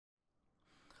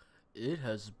It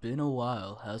has been a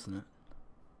while, hasn't it?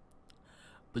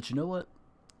 But you know what?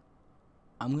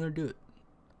 I'm gonna do it.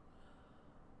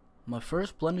 My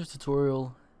first Blender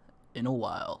tutorial in a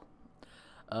while.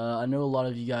 I know a lot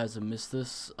of you guys have missed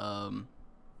this, but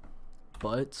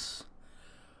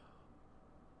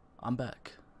I'm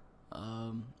back.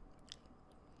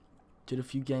 Did a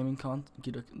few gaming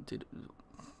did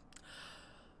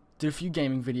a few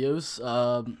gaming videos.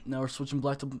 Now we're switching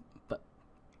back to.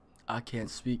 I can't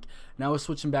speak. Now we're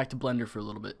switching back to Blender for a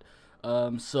little bit.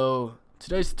 So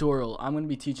today's tutorial, I'm going to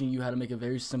be teaching you how to make a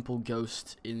very simple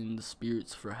ghost in the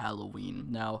spirits for Halloween.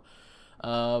 Now,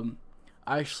 I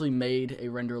actually made a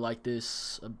render like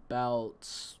this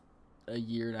about a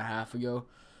year and a half ago,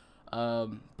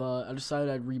 but I decided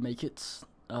I'd remake it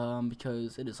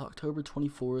because it is October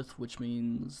 24th, which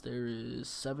means there is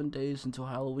 7 days until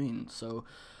Halloween. So,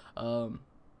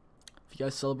 if you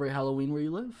guys celebrate Halloween where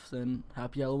you live, then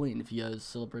happy Halloween. If you guys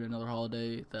celebrate another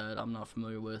holiday that I'm not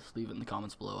familiar with, leave it in the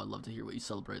comments below. I'd love to hear what you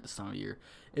celebrate this time of year,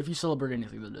 if you celebrate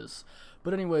anything that is.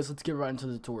 But anyways, let's get right into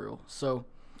the tutorial. So,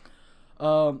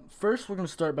 first we're going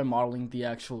to start by modeling the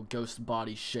actual ghost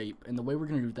body shape. And the way we're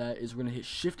going to do that is we're going to hit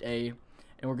Shift A,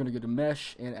 and we're going to go to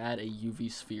Mesh and add a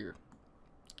UV sphere.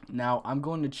 Now, I'm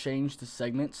going to change the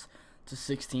segments to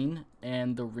 16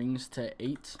 and the rings to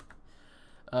 8.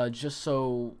 Just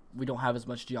so we don't have as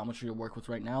much geometry to work with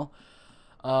right now.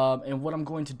 And what I'm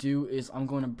going to do is I'm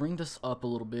going to bring this up a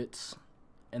little bit,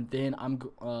 and then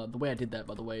the way I did that,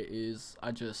 by the way, is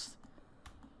I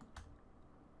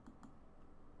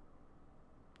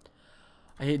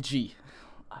hit G.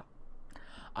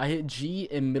 I hit G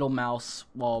and middle mouse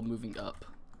while moving up.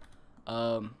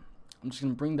 I'm just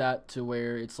going to bring that to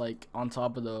where it's like on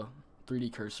top of the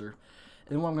 3D cursor.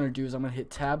 And then what I'm going to do is I'm going to hit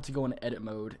tab to go into edit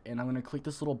mode, and I'm going to click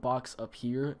this little box up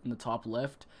here in the top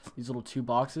left, these little two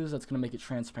boxes. That's going to make it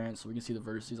transparent so we can see the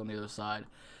vertices on the other side.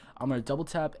 I'm going to double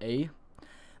tap A,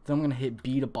 then I'm going to hit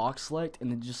B to box select, and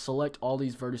then just select all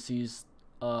these vertices,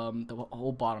 the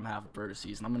whole bottom half of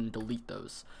vertices, and I'm going to delete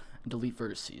those, delete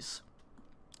vertices.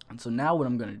 And so now what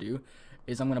I'm going to do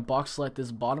is I'm going to box select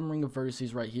this bottom ring of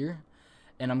vertices right here,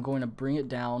 and I'm going to bring it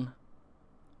down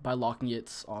by locking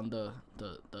it on the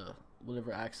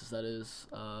whatever axis that is,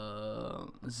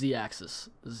 z-axis,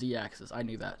 I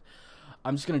knew that.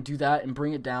 I'm just going to do that and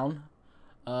bring it down.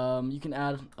 You can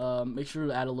add, make sure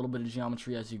to add a little bit of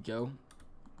geometry as you go.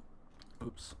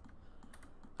 Oops.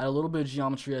 Add a little bit of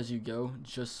geometry as you go,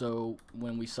 just so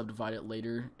when we subdivide it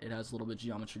later, it has a little bit of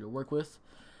geometry to work with.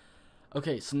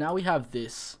 Okay, so now we have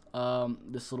this,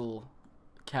 this little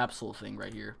capsule thing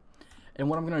right here. And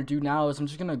what I'm going to do now is I'm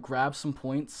just going to grab some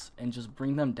points and just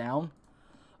bring them down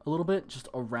a little bit, just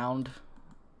around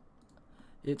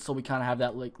it, so we kind of have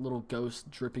that like little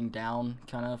ghost dripping down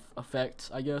kind of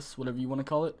effect, I guess, whatever you want to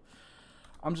call it.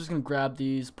 I'm just going to grab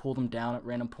these, pull them down at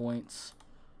random points.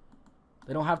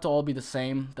 They don't have to all be the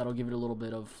same. That'll give it a little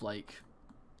bit of like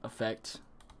effect.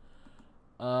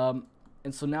 And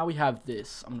so now we have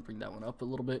this. I'm going to bring that one up a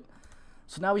little bit.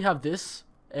 So now we have this.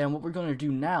 And what we're going to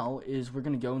do now is we're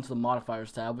going to go into the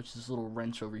modifiers tab, which is this little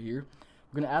wrench over here.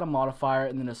 We're going to add a modifier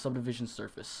and then a subdivision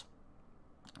surface.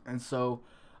 And so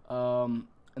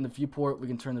in the viewport, we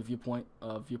can turn the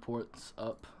viewports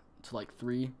up to like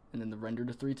 3, and then the render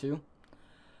to 3 too.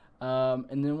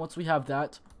 And then once we have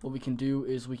that, what we can do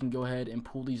is we can go ahead and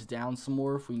pull these down some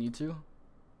more if we need to,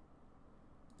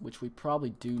 which we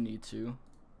probably do need to,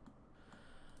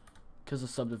 because the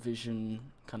subdivision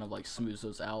kind of like smooths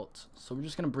those out. So we're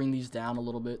just going to bring these down a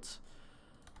little bit,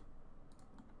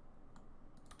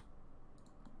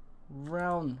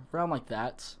 round like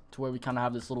that, to where we kind of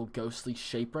have this little ghostly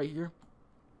shape right here.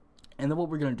 And then what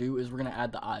we're going to do is we're going to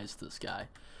add the eyes to this guy.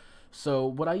 So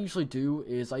what I usually do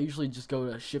is I usually just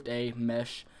go to Shift A,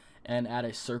 Mesh, and add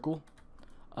a circle.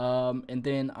 And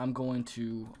then I'm going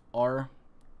to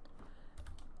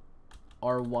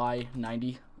RY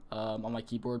 90 on my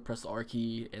keyboard, press the R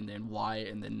key, and then Y,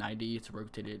 and then 90 to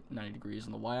rotate it 90 degrees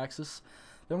on the Y axis.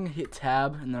 Then I'm going to hit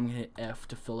Tab, and then I'm going to hit F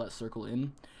to fill that circle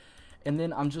in. And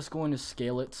then I'm just going to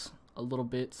scale it a little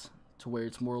bit to where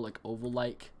it's more like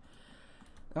oval-like.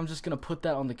 I'm just going to put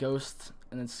that on the ghost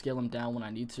and then scale them down when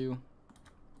I need to.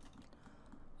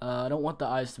 I don't want the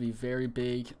eyes to be very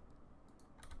big. I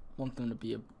want them to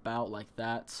be about like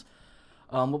that.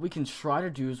 What we can try to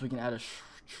do is we can add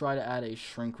try to add a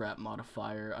shrink wrap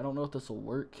modifier. I don't know if this will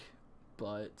work,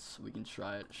 but we can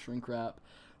try it. Shrink wrap,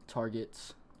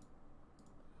 target,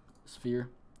 sphere.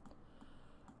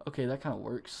 Okay, that kind of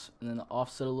works. And then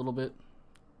offset a little bit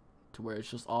to where it's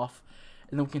just off.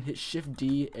 And then we can hit Shift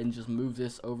D and just move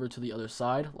this over to the other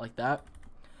side like that.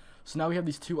 So now we have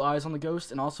these two eyes on the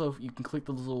ghost, and also you can click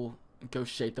the little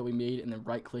ghost shape that we made, and then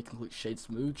right click and click shade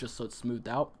smooth just so it's smoothed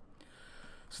out.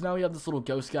 So now we have this little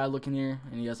ghost guy looking here,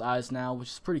 and he has eyes now, which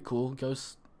is pretty cool.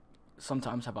 Ghosts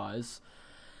sometimes have eyes.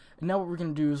 And now what we're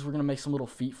going to do is we're going to make some little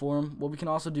feet for him. What we can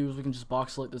also do is we can just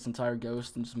box select this entire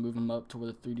ghost and just move him up to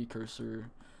where the 3D cursor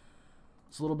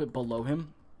is a little bit below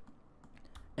him.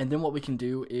 And then what we can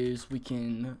do is we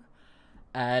can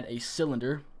add a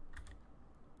cylinder.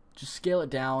 Just scale it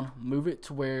down, move it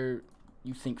to where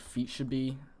you think feet should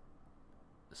be.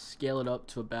 Scale it up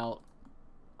to about,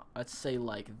 I'd say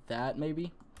like that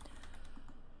maybe.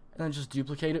 And then just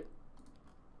duplicate it.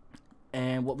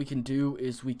 And what we can do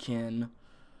is we can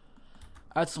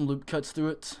add some loop cuts through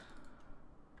it.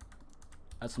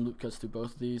 Add some loop cuts through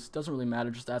both of these. Doesn't really matter,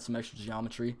 just add some extra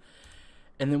geometry.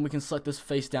 And then we can select this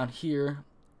face down here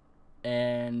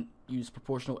and use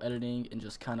proportional editing and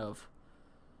just kind of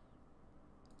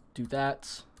do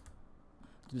that.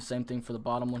 Do the same thing for the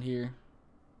bottom one here.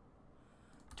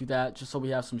 Do that just so we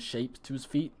have some shape to his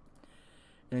feet.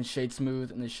 And then shade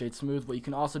smooth, and then shade smooth. What you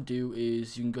can also do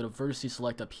is you can go to vertice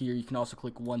select up here. You can also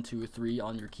click 1, 2, or 3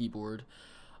 on your keyboard.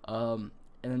 And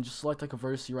then just select like a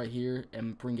vertice right here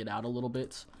and bring it out a little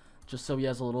bit, just so he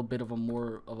has a little bit of a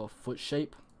more of a foot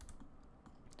shape.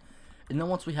 And then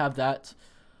once we have that,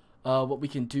 what we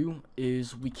can do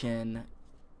is we can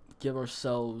give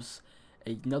ourselves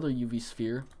another UV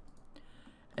sphere,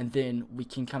 and then we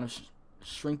can kind of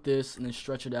shrink this and then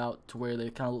stretch it out to where they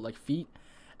kind of look like feet.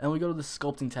 And we go to the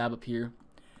sculpting tab up here,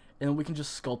 and then we can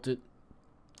just sculpt it.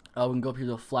 We can go up here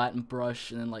to flatten brush,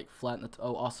 and then like flatten the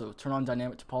also turn on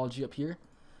dynamic topology up here,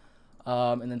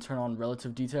 and then turn on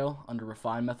relative detail under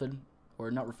refine method,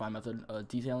 or not refine method,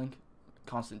 detailing,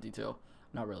 constant detail,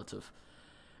 not relative.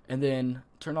 And then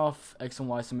turn off X and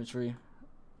Y symmetry,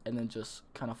 and then just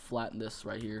kind of flatten this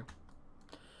right here.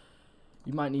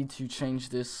 You might need to change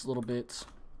this a little bit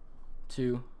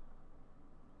too.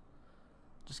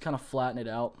 Just kind of flatten it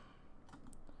out,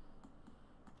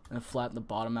 and flatten the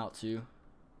bottom out too.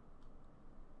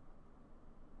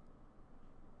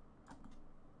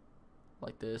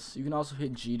 Like this. You can also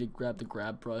hit G to grab the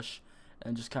grab brush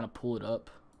and just kind of pull it up.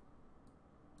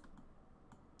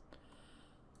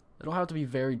 They don't have to be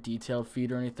very detailed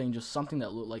feet or anything, just something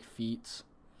that look like feet.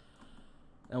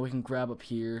 And we can grab up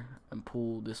here and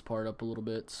pull this part up a little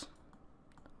bit.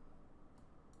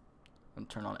 And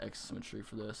turn on X symmetry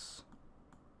for this.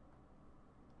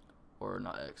 Or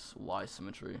not X, Y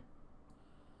symmetry.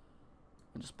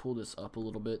 And just pull this up a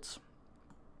little bit.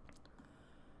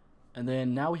 And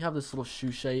then now we have this little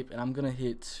shoe shape, and I'm gonna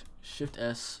hit Shift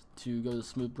S to go to the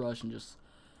smooth brush and just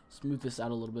smooth this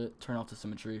out a little bit, turn off the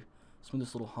symmetry, smooth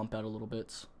this little hump out a little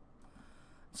bit.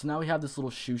 So now we have this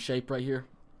little shoe shape right here.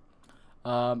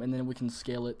 And then we can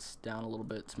scale it down a little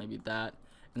bit to maybe that,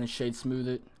 and then shade smooth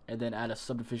it, and then add a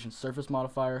subdivision surface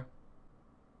modifier.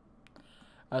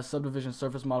 Subdivision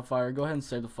surface modifier. Go ahead and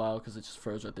save the file because it just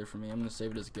froze right there for me. I'm going to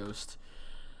save it as ghost.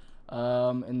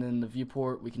 And then the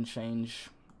viewport we can change.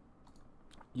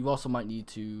 You also might need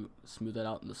to smooth that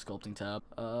out in the sculpting tab.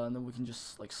 And then we can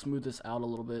just like smooth this out a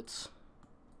little bit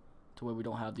to where we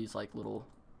don't have these like little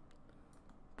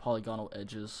polygonal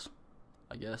edges,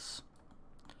 I guess.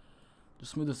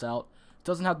 Just smooth this out. It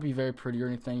doesn't have to be very pretty or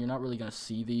anything. You're not really going to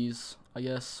see these, I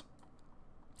guess.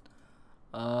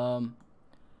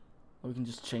 We can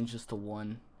just change this to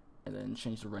 1, and then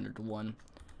change the render to 1,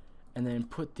 and then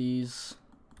put these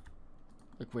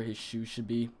like where his shoes should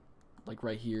be, like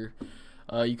right here.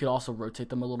 You could also rotate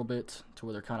them a little bit to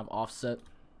where they're kind of offset,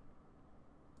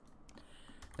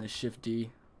 and then Shift D,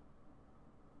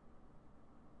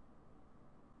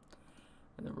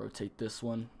 and then rotate this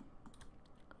one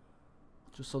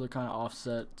just so they're kind of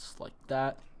offset like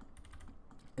that.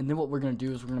 And then what we're going to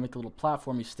do is we're going to make a little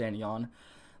platform he's standing on.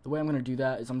 The way I'm going to do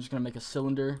that is I'm just going to make a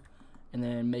cylinder and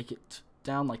then make it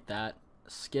down like that,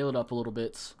 scale it up a little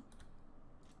bit.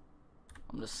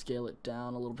 I'm going to scale it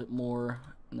down a little bit more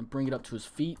and then bring it up to his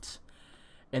feet.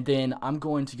 And then I'm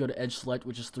going to go to edge select,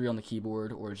 which is 3 on the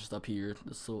keyboard, or just up here,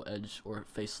 this little edge or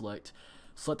face select.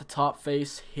 Select the top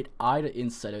face, hit I to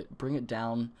inset it, bring it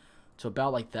down to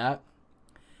about like that.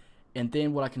 And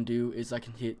then what I can do is I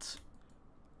can hit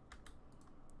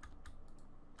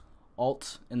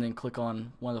Alt and then click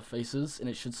on one of the faces, and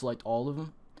it should select all of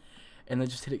them, and then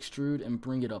just hit extrude and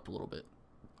bring it up a little bit.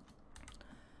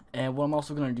 And what I'm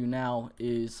also going to do now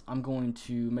is I'm going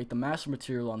to make the master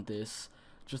material on this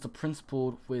just a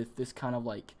principled with this kind of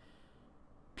like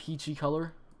peachy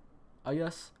color, I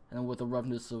guess, and with a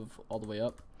roughness of all the way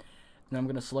up. And I'm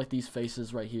going to select these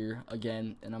faces right here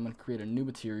again, and I'm going to create a new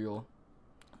material,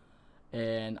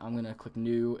 and I'm going to click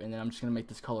new, and then I'm just going to make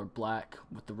this color black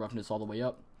with the roughness all the way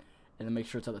up. and then make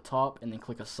sure it's at the top, and then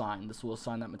click assign. This will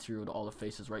assign that material to all the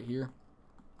faces right here.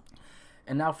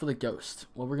 And now for the ghost.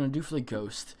 What we're going to do for the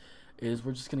ghost is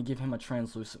we're just going to give him a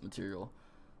translucent material.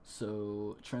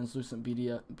 So translucent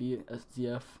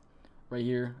BSDF right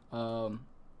here. I'm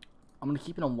going to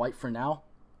keep it on white for now.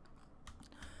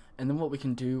 And then what we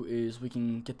can do is we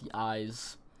can get the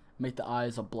eyes, make the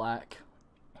eyes a black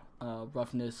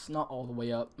roughness, not all the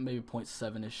way up, maybe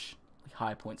 0.7ish, like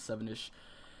high 0.7ish.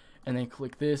 And then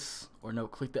click this, or no,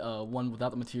 click the one without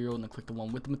the material, and then click the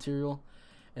one with the material,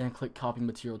 and then click copy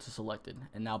material to selected.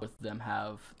 And now both of them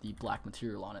have the black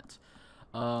material on it.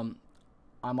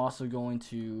 I'm also going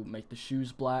to make the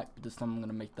shoes black, but this time I'm going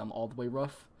to make them all the way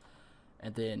rough,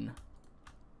 and then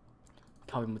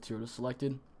copy material to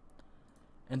selected.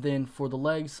 And then for the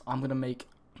legs, I'm going to make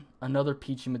another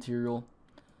peachy material.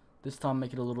 This time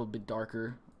make it a little bit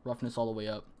darker, roughness all the way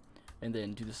up, and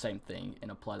then do the same thing and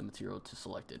apply the material to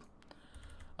selected.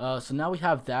 So now we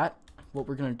have that. What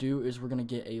we're going to do is we're going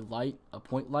to get a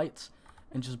point light,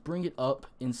 and just bring it up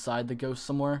inside the ghost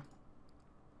somewhere.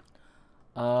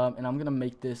 And I'm going to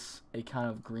make this a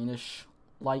kind of greenish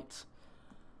light,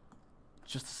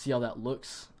 just to see how that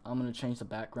looks. I'm going to change the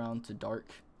background to dark.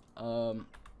 And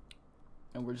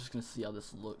we're just going to see how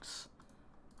this looks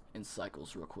in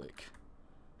cycles real quick.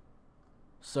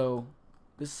 So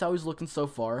this is how he's looking so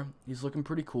far. He's looking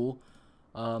pretty cool.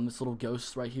 This little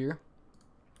ghost right here.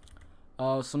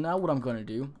 So now what I'm going to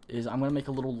do is I'm going to make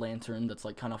a little lantern that's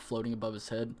like kind of floating above his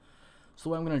head. So the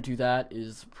way I'm going to do that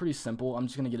is pretty simple. I'm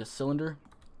just going to get a cylinder,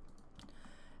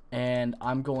 and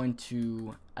I'm going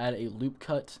to add a loop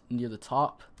cut near the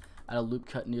top, add a loop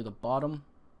cut near the bottom,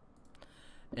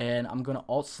 and I'm going to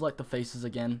alt select the faces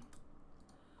again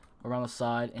around the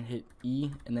side and hit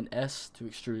E and then S to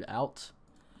extrude it out.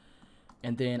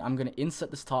 And then I'm going to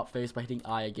inset this top face by hitting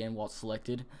I again while it's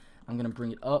selected. I'm going to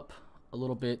bring it up a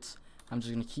little bit. I'm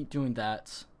just going to keep doing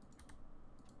that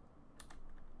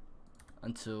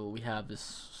until we have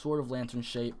this sort of lantern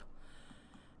shape.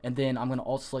 And then I'm going to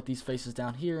alt select these faces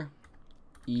down here,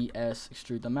 E, S,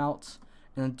 extrude them out,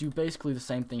 and then do basically the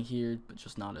same thing here, but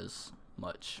just not as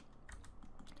much.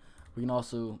 We can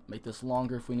also make this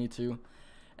longer if we need to.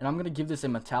 And I'm going to give this a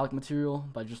metallic material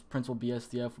by just principal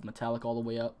BSDF with metallic all the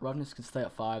way up. Roughness can stay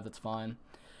at 5, that's fine.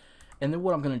 And then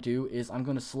what I'm going to do is I'm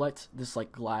going to select this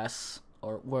like glass,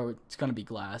 or where it's going to be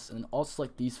glass, and then alt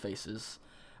select these faces.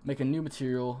 Make a new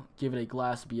material, give it a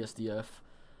glass BSDF.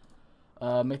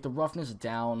 Make the roughness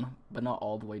down, but not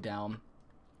all the way down.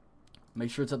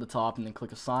 Make sure it's at the top, and then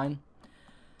click assign.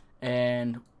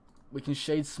 And we can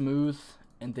shade smooth,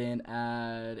 and then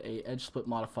add a edge split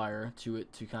modifier to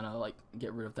it to kind of like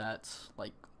get rid of that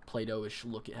like Play-Doh-ish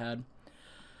look it had.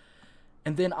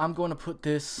 And then I'm going to put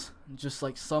this just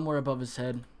like somewhere above his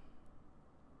head,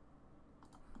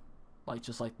 like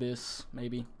just like this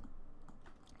maybe.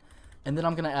 And then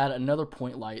I'm going to add another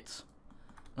point light.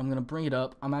 I'm going to bring it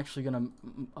up. I'm actually going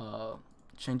to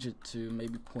change it to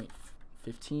maybe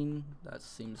 0.15. That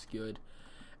seems good.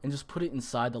 And just put it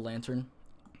inside the lantern,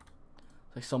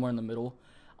 like somewhere in the middle.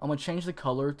 I'm going to change the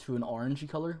color to an orangey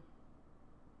color,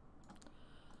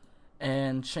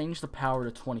 and change the power to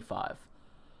 25.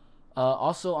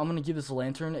 Also, I'm going to give this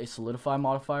lantern a solidify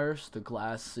modifier, so the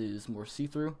glass is more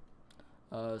see-through.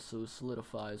 So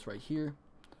solidify is right here.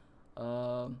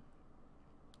 Might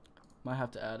have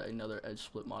to add another edge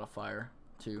split modifier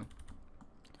too.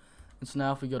 And so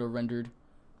now if we go to rendered,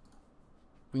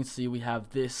 we can see we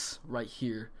have this right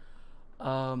here.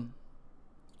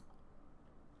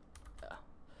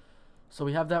 So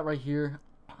we have that right here.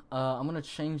 I'm going to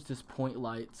change this point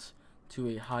light to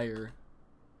a higher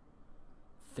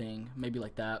thing, maybe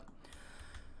like that.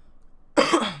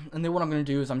 And then what I'm going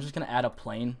to do is I'm just going to add a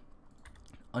plane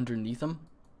underneath them,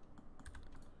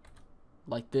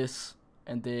 like this.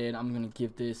 And then I'm going to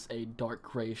give this a dark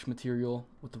grayish material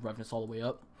with the roughness all the way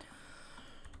up.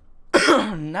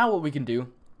 Now what we can do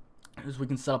is we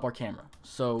can set up our camera.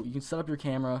 So you can set up your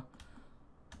camera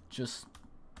just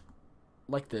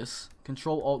like this.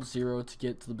 Control Alt 0 to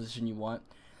get to the position you want.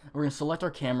 We're going to select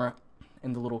our camera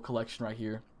in the little collection right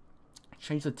here.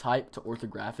 Change the type to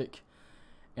orthographic,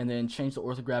 and then change the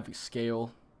orthographic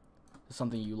scale to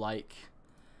something you like.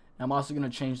 And I'm also going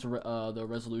to change the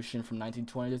resolution from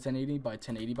 1920 to 1080 by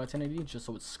 1080 by 1080 just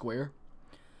so it's square.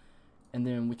 And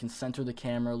then we can center the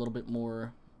camera a little bit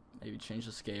more, maybe change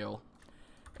the scale,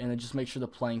 and then just make sure the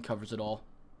plane covers it all.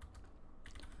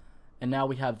 And now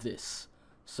we have this.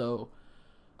 So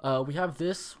we have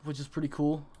this, which is pretty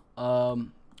cool.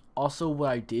 Also, what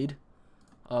I did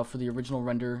for the original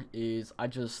render is I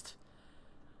just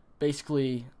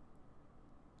basically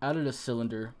added a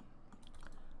cylinder,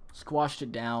 squashed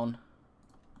it down,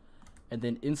 and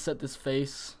then inset this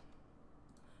face,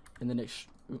 and then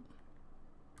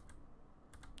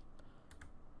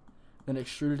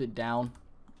extruded it down,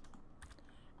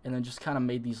 and then just kind of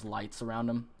made these lights around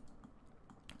them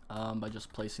by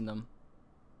just placing them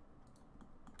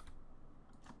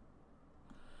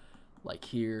like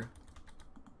here,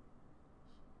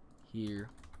 here,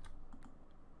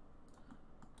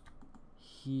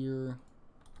 here,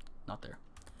 not there,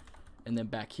 and then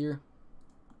back here.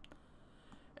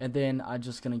 And then I'm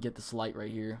just gonna get this light right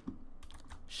here,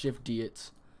 Shift D it,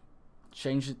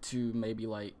 change it to maybe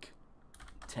like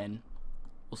 10.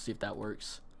 We'll see if that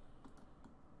works.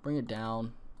 Bring it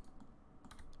down,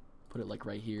 put it like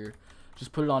right here.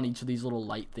 Just put it on each of these little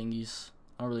light thingies.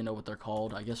 I don't really know what they're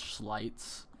called. I guess just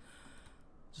lights.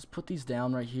 Just put these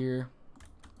down right here.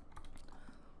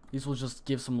 These will just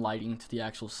give some lighting to the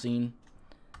actual scene.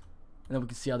 And then we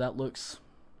can see how that looks.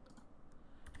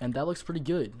 And that looks pretty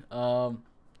good.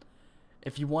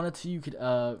 If you wanted to, you could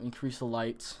increase the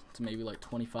lights to maybe like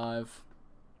 25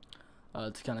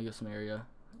 to kind of give some area.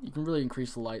 You can really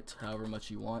increase the light however much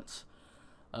you want.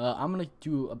 I'm going to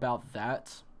do about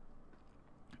that.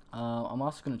 I'm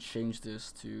also going to change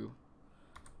this to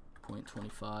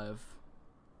 0.25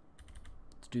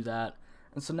 to do that.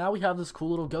 And so now we have this cool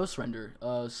little ghost render.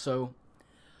 So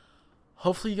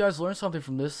hopefully you guys learned something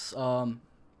from this.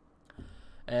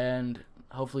 And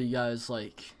hopefully you guys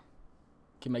like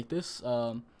can make this.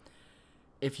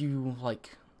 If you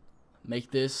like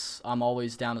make this, I'm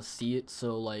always down to see it.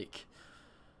 So like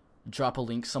drop a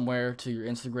link somewhere to your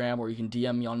Instagram, or you can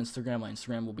DM me on Instagram. My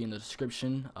Instagram will be in the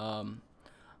description.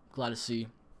 Glad to see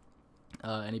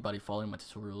anybody following my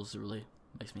tutorials. It really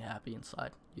makes me happy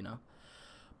inside, you know.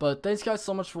 But thanks guys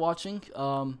so much for watching.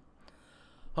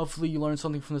 Hopefully you learned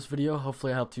something from this video.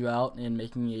 Hopefully I helped you out in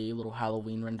making a little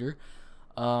Halloween render.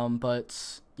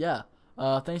 But yeah,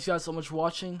 thanks guys so much for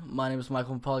watching. My name is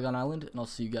Michael from Polygon Island, and I'll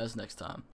see you guys next time.